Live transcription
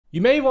You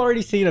may have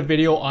already seen a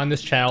video on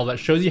this channel that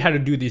shows you how to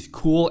do these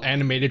cool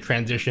animated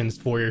transitions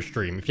for your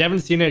stream. If you haven't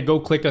seen it, go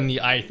click on the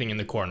eye thing in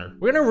the corner.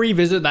 We're gonna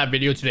revisit that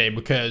video today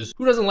because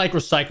who doesn't like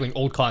recycling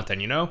old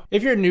content, you know?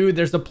 If you're new,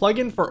 there's a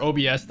plugin for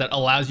OBS that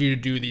allows you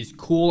to do these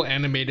cool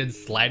animated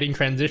sliding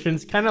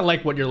transitions, kind of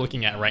like what you're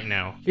looking at right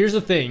now. Here's the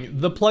thing,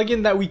 the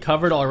plugin that we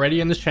covered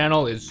already in this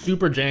channel is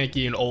super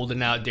janky and old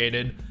and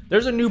outdated.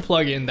 There's a new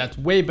plugin that's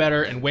way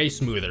better and way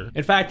smoother.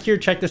 In fact, here,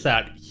 check this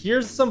out.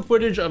 Here's some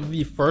footage of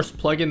the first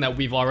plugin that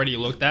we've already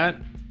looked at.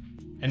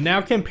 And now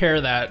compare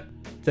that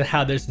to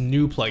how this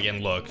new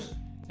plugin looks.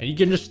 And you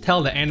can just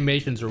tell the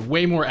animations are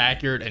way more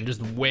accurate and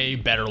just way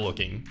better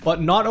looking.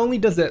 But not only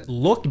does it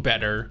look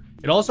better,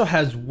 it also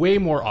has way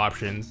more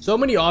options. So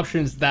many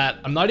options that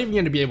I'm not even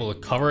going to be able to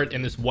cover it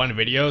in this one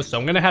video. So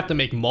I'm going to have to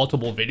make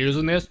multiple videos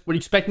on this. Would you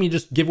expect me to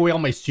just give away all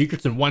my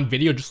secrets in one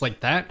video just like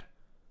that?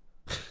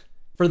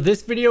 For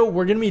this video,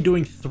 we're going to be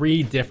doing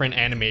 3 different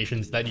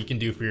animations that you can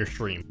do for your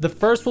stream. The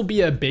first will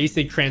be a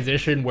basic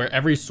transition where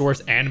every source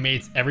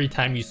animates every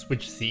time you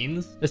switch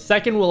scenes. The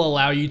second will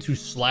allow you to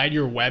slide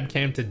your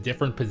webcam to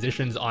different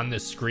positions on the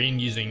screen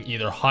using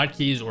either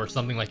hotkeys or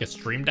something like a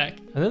Stream Deck.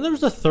 And then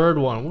there's a third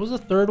one. What was the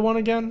third one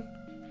again?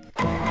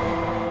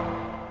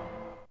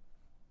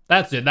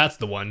 That's it, that's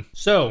the one.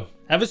 So,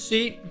 have a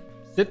seat,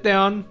 sit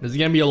down. This is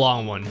going to be a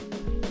long one.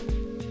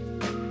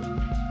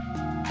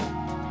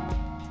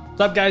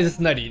 What's up, guys? It's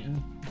Nutty.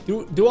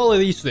 Do all of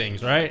these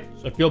things, right?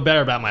 So I feel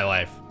better about my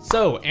life.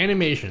 So,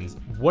 animations.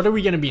 What are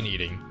we going to be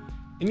needing?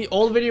 In the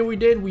old video we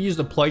did, we used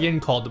a plugin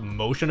called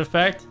Motion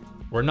Effect.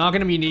 We're not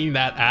going to be needing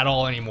that at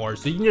all anymore,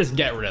 so you can just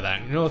get rid of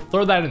that. You know,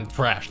 throw that in the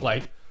trash,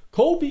 like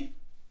Kobe.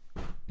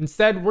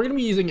 Instead, we're going to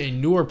be using a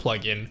newer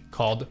plugin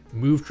called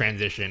Move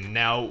Transition.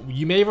 Now,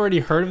 you may have already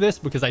heard of this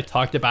because I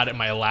talked about it in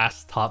my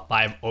last top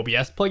 5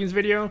 OBS plugins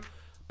video.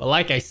 But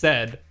like I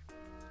said,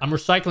 I'm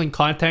recycling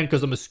content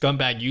because I'm a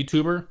scumbag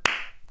YouTuber.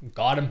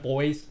 Got him,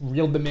 boys.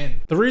 Reeled them in.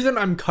 The reason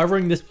I'm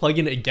covering this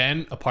plugin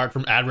again, apart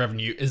from ad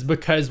revenue, is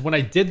because when I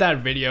did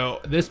that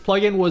video, this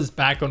plugin was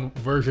back on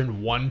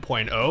version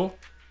 1.0.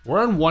 We're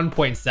on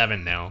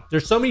 1.7 now.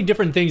 There's so many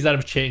different things that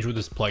have changed with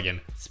this plugin.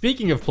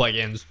 Speaking of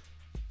plugins,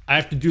 I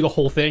have to do the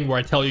whole thing where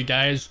I tell you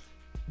guys,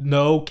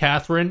 no,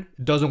 Catherine,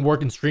 it doesn't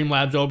work in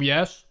Streamlabs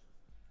OBS.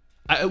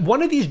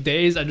 One of these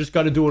days, I just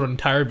got to do an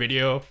entire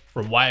video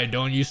for why I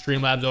don't use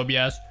Streamlabs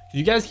OBS.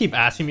 You guys keep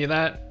asking me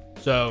that,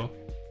 so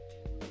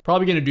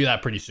probably going to do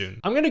that pretty soon.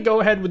 I'm going to go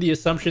ahead with the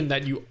assumption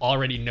that you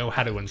already know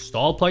how to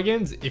install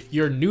plugins. If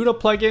you're new to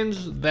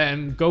plugins,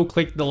 then go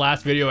click the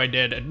last video I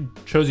did and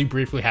shows you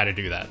briefly how to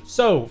do that.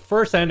 So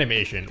first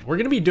animation, we're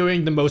going to be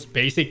doing the most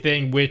basic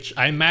thing, which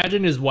I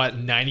imagine is what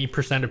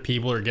 90% of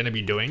people are going to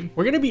be doing.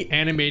 We're going to be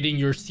animating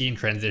your scene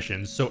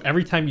transitions. So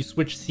every time you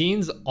switch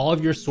scenes, all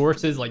of your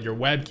sources like your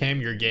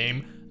webcam, your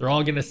game, they're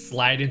all going to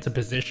slide into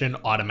position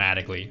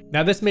automatically.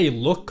 Now this may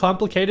look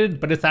complicated,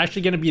 but it's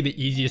actually going to be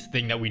the easiest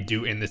thing that we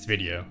do in this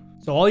video.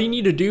 So all you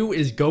need to do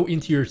is go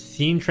into your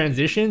scene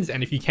transitions,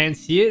 and if you can't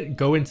see it,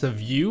 go into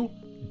view,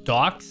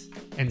 docs,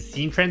 and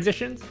scene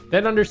transitions.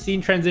 Then under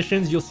scene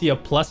transitions, you'll see a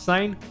plus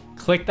sign.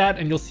 Click that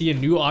and you'll see a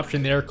new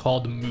option there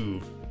called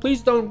move.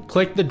 Please don't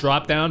click the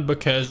drop down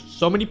because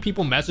so many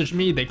people message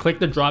me, they click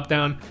the drop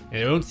down and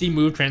they don't see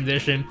move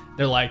transition.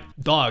 They're like,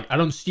 dog, I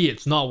don't see it,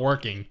 it's not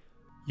working.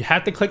 You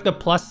have to click the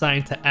plus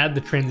sign to add the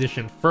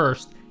transition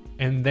first,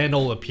 and then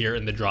it'll appear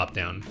in the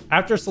dropdown.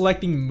 After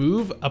selecting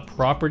move, a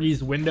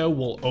properties window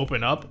will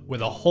open up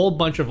with a whole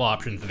bunch of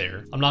options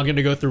there. I'm not going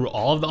to go through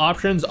all of the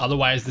options,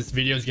 otherwise this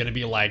video is going to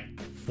be like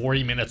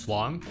 40 minutes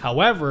long.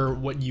 However,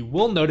 what you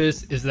will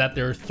notice is that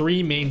there are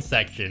 3 main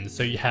sections.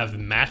 So you have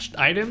matched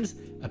items,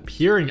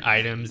 appearing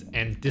items,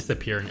 and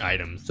disappearing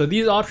items. So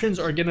these options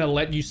are going to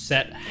let you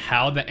set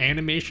how the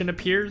animation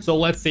appears. So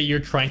let's say you're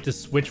trying to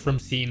switch from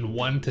scene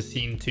 1 to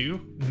scene 2.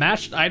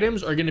 Matched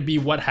items are going to be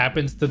what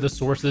happens to the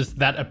sources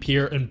that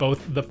appear in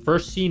both the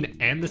first scene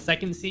and the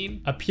second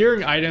scene.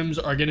 Appearing items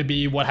are going to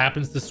be what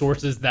happens to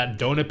sources that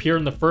don't appear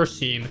in the first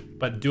scene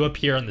but do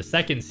appear in the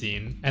second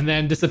scene. And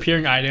then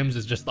disappearing items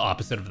is just the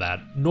opposite of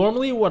that.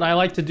 Normally what I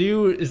like to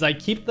do is I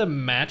keep the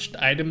matched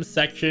items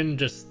section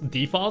just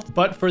default,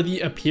 but for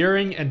the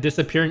appearing and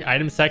disappearing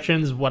item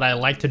sections, what I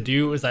like to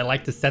do is I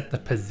like to set the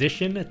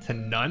position to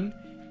none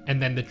and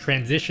then the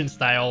transition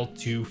style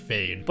to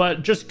fade.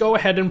 But just go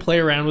ahead and play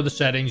around with the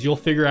settings. You'll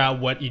figure out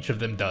what each of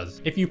them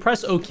does. If you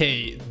press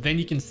OK, then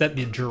you can set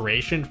the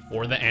duration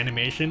for the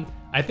animation.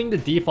 I think the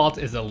default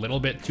is a little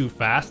bit too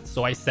fast,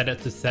 so I set it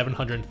to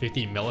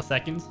 750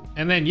 milliseconds.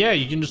 And then yeah,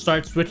 you can just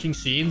start switching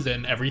scenes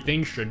and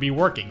everything should be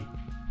working.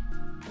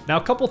 Now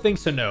a couple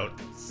things to note.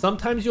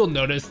 Sometimes you'll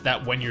notice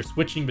that when you're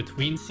switching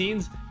between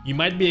scenes, you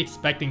might be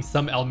expecting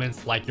some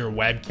elements like your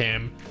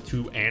webcam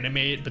to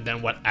animate, but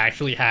then what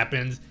actually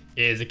happens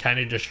is it kind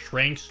of just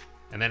shrinks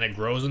and then it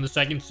grows in the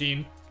second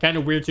scene. Kind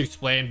of weird to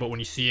explain, but when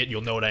you see it,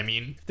 you'll know what I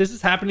mean. If this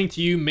is happening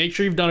to you, make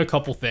sure you've done a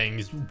couple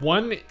things.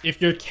 One,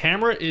 if your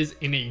camera is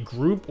in a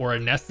group or a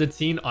nested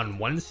scene on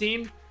one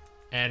scene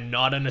and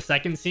not in a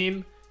second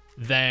scene,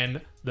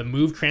 then the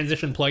move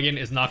transition plugin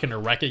is not going to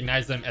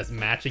recognize them as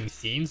matching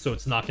scenes, so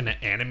it's not going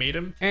to animate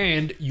them.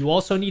 And you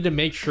also need to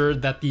make sure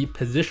that the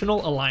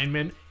positional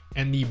alignment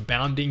and the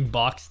bounding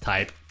box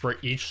type for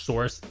each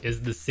source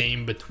is the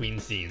same between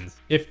scenes.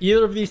 If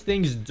either of these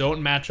things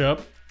don't match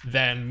up,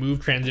 then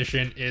move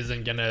transition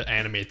isn't going to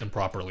animate them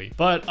properly.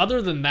 But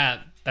other than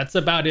that, that's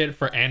about it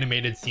for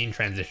animated scene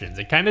transitions.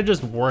 It kind of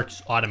just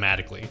works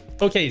automatically.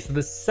 Okay, so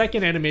the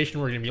second animation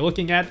we're going to be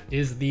looking at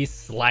is the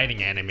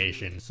sliding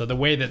animation. So the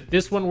way that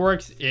this one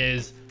works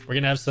is we're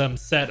going to have some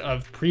set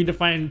of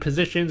predefined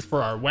positions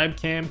for our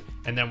webcam,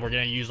 and then we're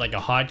going to use like a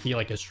hotkey,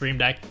 like a Stream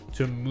Deck,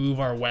 to move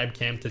our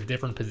webcam to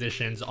different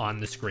positions on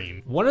the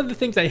screen. One of the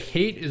things I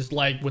hate is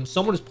like when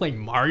someone is playing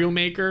Mario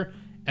Maker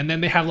and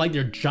then they have like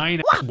their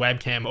giant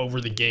webcam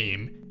over the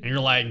game, and you're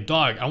like,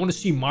 dog, I want to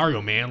see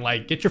Mario, man.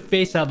 Like, get your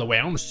face out of the way.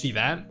 I don't want to see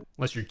that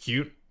unless you're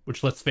cute,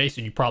 which, let's face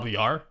it, you probably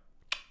are.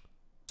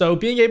 So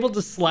being able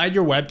to slide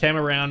your webcam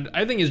around,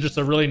 I think, is just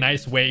a really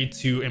nice way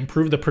to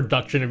improve the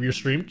production of your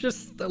stream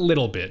just a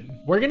little bit.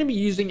 We're going to be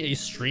using a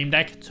Stream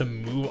Deck to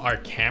move our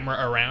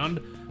camera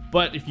around,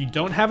 but if you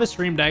don't have a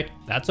Stream Deck,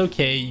 that's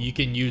okay. You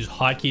can use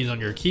hotkeys on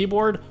your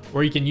keyboard,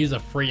 or you can use a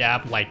free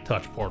app like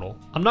Touch Portal.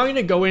 I'm not going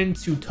to go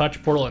into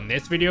Touch Portal in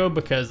this video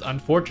because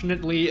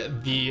unfortunately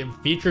the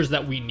features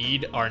that we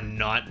need are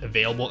not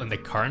available in the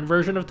current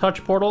version of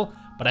Touch Portal,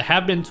 but I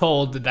have been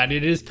told that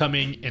it is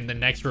coming in the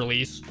next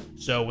release.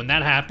 So when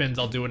that happens,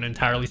 I'll do an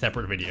entirely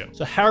separate video.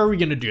 So how are we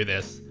going to do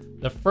this?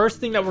 The first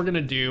thing that we're going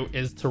to do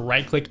is to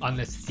right click on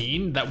the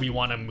scene that we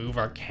want to move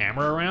our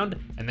camera around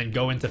and then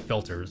go into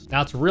filters.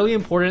 Now it's really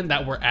important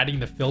that we're adding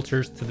the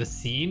filters to the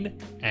scene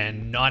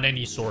and not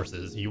any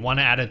sources. You want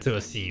to add it to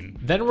a scene.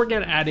 Then we're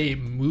going to add a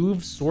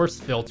move source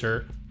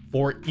filter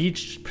for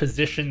each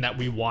position that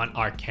we want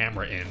our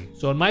camera in.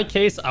 So in my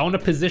case, I want to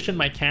position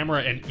my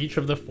camera in each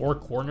of the 4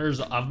 corners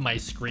of my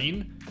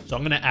screen. So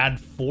I'm going to add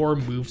 4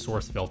 move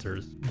source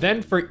filters.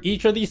 Then for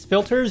each of these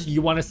filters,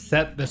 you want to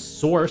set the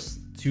source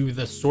to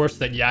the source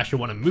that you actually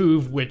want to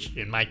move, which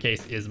in my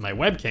case is my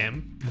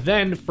webcam.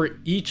 Then for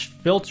each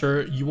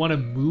filter, you want to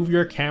move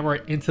your camera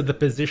into the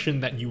position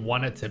that you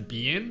want it to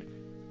be in.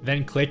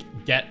 Then click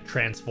Get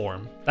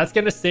Transform. That's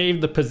going to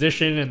save the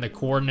position and the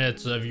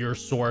coordinates of your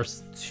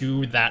source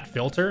to that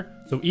filter.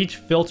 So each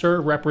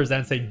filter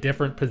represents a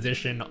different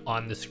position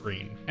on the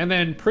screen. And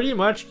then pretty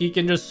much you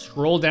can just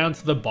scroll down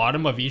to the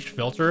bottom of each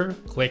filter,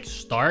 click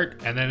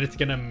Start, and then it's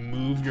going to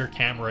move your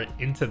camera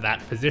into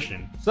that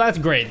position. So that's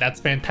great. That's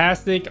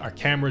fantastic. Our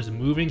camera's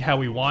moving how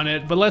we want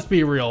it. But let's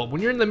be real.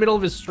 When you're in the middle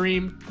of a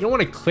stream, you don't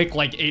want to click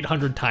like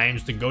 800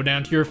 times to go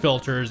down to your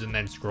filters and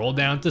then scroll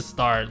down to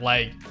Start.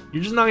 Like,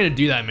 you're just not going to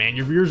do that, man.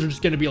 Your viewers are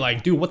just going to be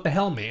like, dude, what the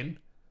hell, man?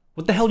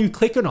 What the hell are you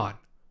clicking on? Are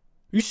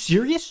you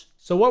serious?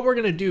 So what we're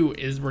going to do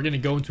is we're going to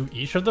go into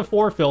each of the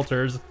 4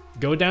 filters,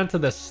 go down to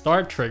the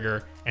start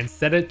trigger and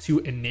set it to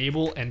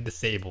enable and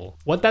disable.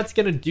 What that's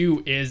going to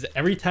do is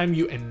every time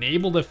you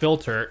enable the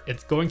filter,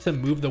 it's going to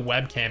move the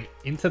webcam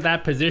into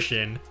that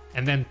position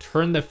and then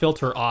turn the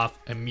filter off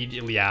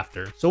immediately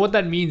after. So what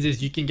that means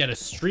is you can get a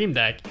Stream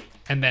Deck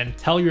and then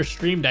tell your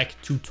Stream Deck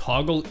to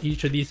toggle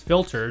each of these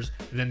filters,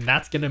 and then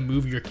that's going to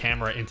move your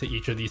camera into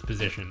each of these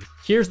positions.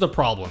 Here's the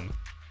problem.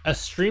 A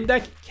Stream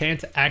Deck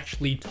can't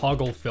actually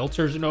toggle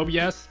filters in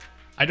OBS.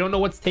 I don't know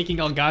what's taking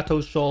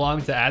Elgato so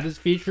long to add this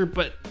feature,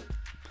 but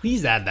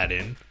please add that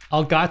in.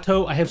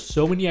 Elgato, I have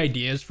so many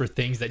ideas for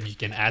things that you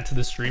can add to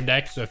the Stream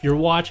Deck, so if you're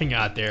watching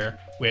out there,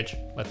 which,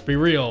 let's be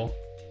real,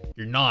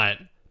 you're not,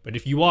 but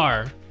if you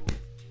are,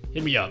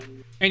 hit me up.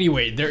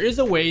 Anyway, there is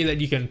a way that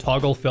you can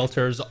toggle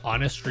filters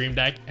on a Stream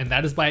Deck, and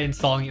that is by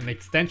installing an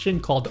extension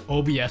called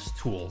OBS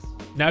Tools.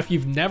 Now, if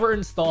you've never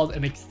installed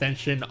an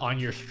extension on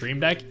your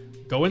Stream Deck,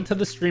 go into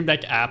the Stream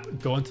Deck app,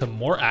 go into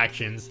More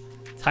Actions,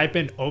 type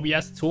in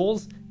OBS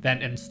Tools,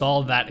 then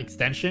install that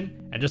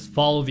extension and just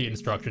follow the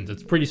instructions.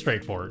 It's pretty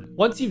straightforward.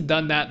 Once you've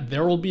done that,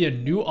 there will be a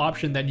new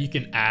option that you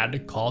can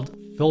add called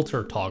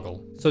Filter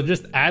Toggle. So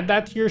just add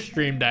that to your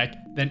Stream Deck,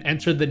 then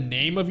enter the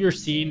name of your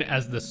scene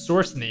as the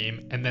source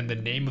name and then the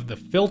name of the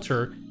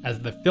filter as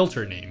the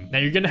filter name. Now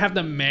you're gonna have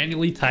to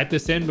manually type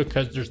this in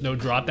because there's no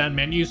drop-down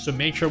menu, so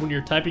make sure when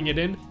you're typing it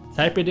in,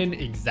 type it in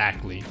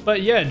exactly.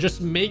 But yeah, just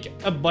make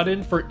a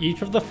button for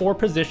each of the 4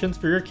 positions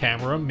for your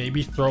camera,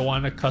 maybe throw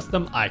on a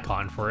custom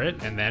icon for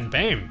it, and then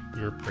bam,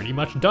 you're pretty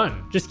much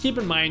done. Just keep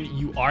in mind,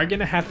 you are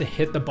gonna have to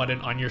hit the button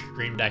on your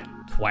Stream Deck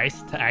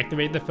twice to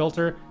activate the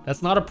filter.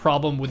 That's not a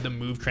problem with the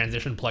Move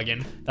Transition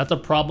plugin. That's a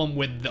problem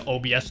with the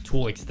OBS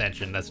tool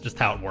extension. That's just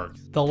how it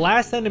works. The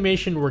last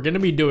animation we're gonna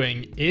be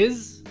doing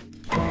is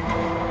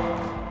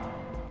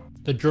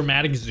the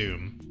dramatic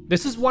zoom.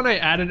 This is one I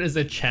added as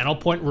a channel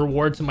point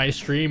reward to my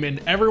stream,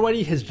 and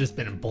everybody has just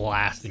been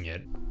blasting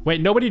it.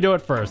 Wait, nobody do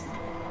it first.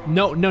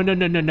 No,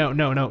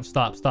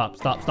 stop.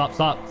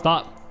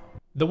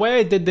 The way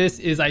I did this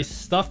is I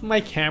stuffed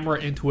my camera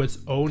into its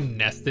own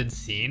nested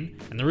scene,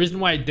 and the reason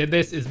why I did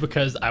this is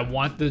because I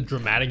want the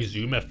dramatic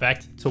zoom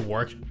effect to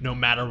work no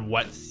matter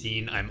what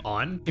scene I'm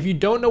on. If you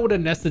don't know what a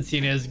nested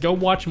scene is, go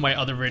watch my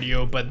other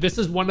video, but this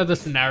is one of the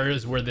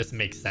scenarios where this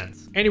makes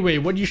sense. Anyway,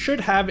 what you should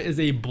have is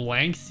a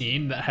blank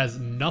scene that has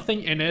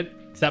nothing in it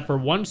except for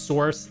one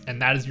source, and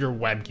that is your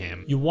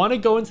webcam. You want to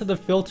go into the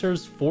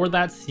filters for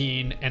that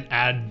scene and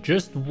add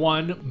just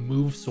one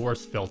move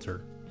source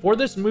filter. For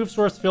this move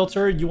source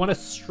filter, you want to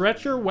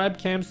stretch your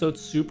webcam so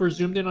it's super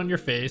zoomed in on your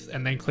face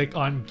and then click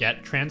on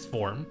get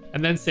transform.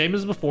 And then same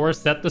as before,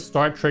 set the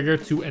start trigger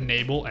to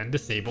enable and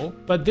disable.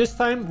 But this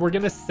time we're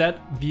going to set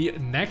the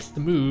next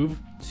move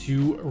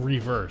to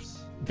reverse.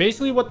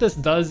 Basically what this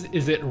does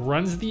is it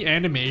runs the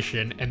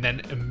animation and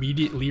then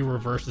immediately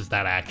reverses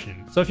that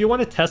action. So if you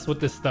want to test what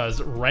this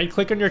does, right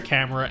click on your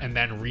camera and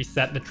then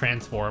reset the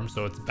transform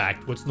so it's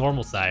back to its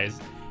normal size.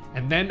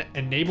 And then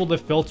enable the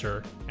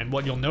filter, and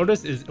what you'll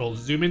notice is it'll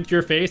zoom into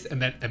your face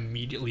and then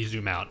immediately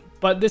zoom out.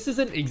 But this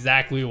isn't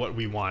exactly what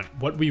we want.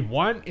 What we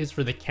want is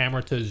for the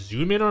camera to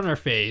zoom in on our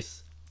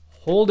face,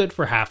 hold it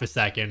for half a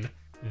second,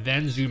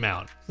 then zoom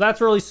out. So that's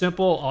really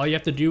simple. All you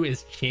have to do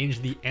is change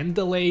the end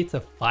delay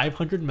to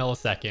 500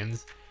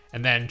 milliseconds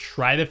and then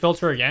try the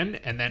filter again,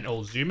 and then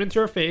it'll zoom into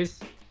your face,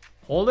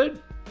 hold it,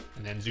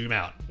 and then zoom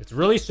out. It's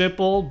really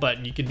simple,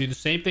 but you can do the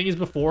same thing as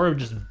before,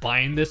 just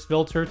bind this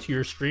filter to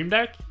your Stream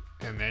Deck,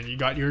 and then you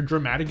got your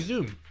dramatic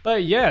zoom.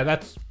 But yeah,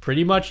 that's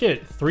pretty much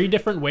it. 3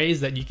 different ways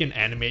that you can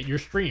animate your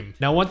stream.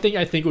 Now, one thing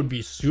I think would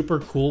be super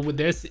cool with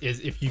this is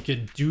if you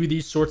could do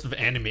these sorts of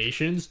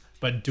animations,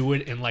 but do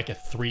it in like a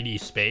 3D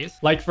space.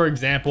 Like for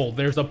example,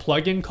 there's a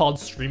plugin called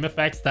Stream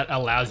Effects that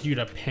allows you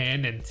to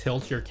pan and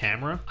tilt your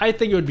camera. I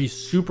think it would be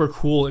super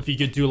cool if you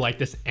could do like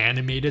this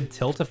animated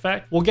tilt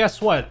effect. Well,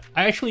 guess what?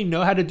 I actually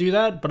know how to do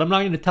that, but I'm not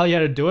going to tell you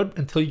how to do it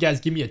until you guys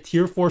give me a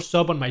tier 4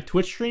 sub on my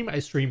Twitch stream. I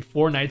stream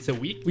 4 nights a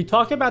week. We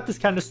talk about this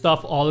kind of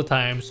stuff all the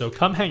time, so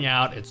come hang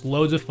out. It's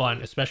loads of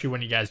fun, especially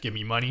when you guys give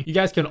me money. You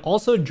guys can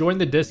also join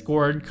the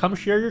Discord, come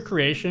share your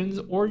creations,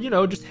 or you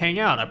know, just hang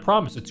out. I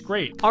promise it's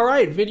great. All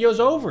right,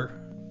 video's over.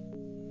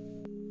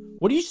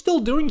 What are you still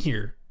doing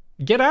here?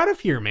 Get out of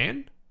here,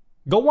 man.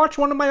 Go watch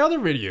one of my other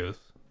videos.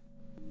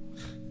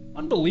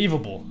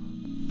 Unbelievable.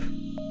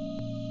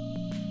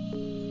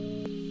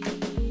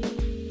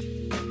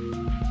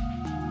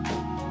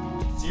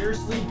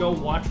 Seriously, go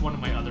watch one of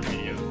my other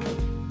videos.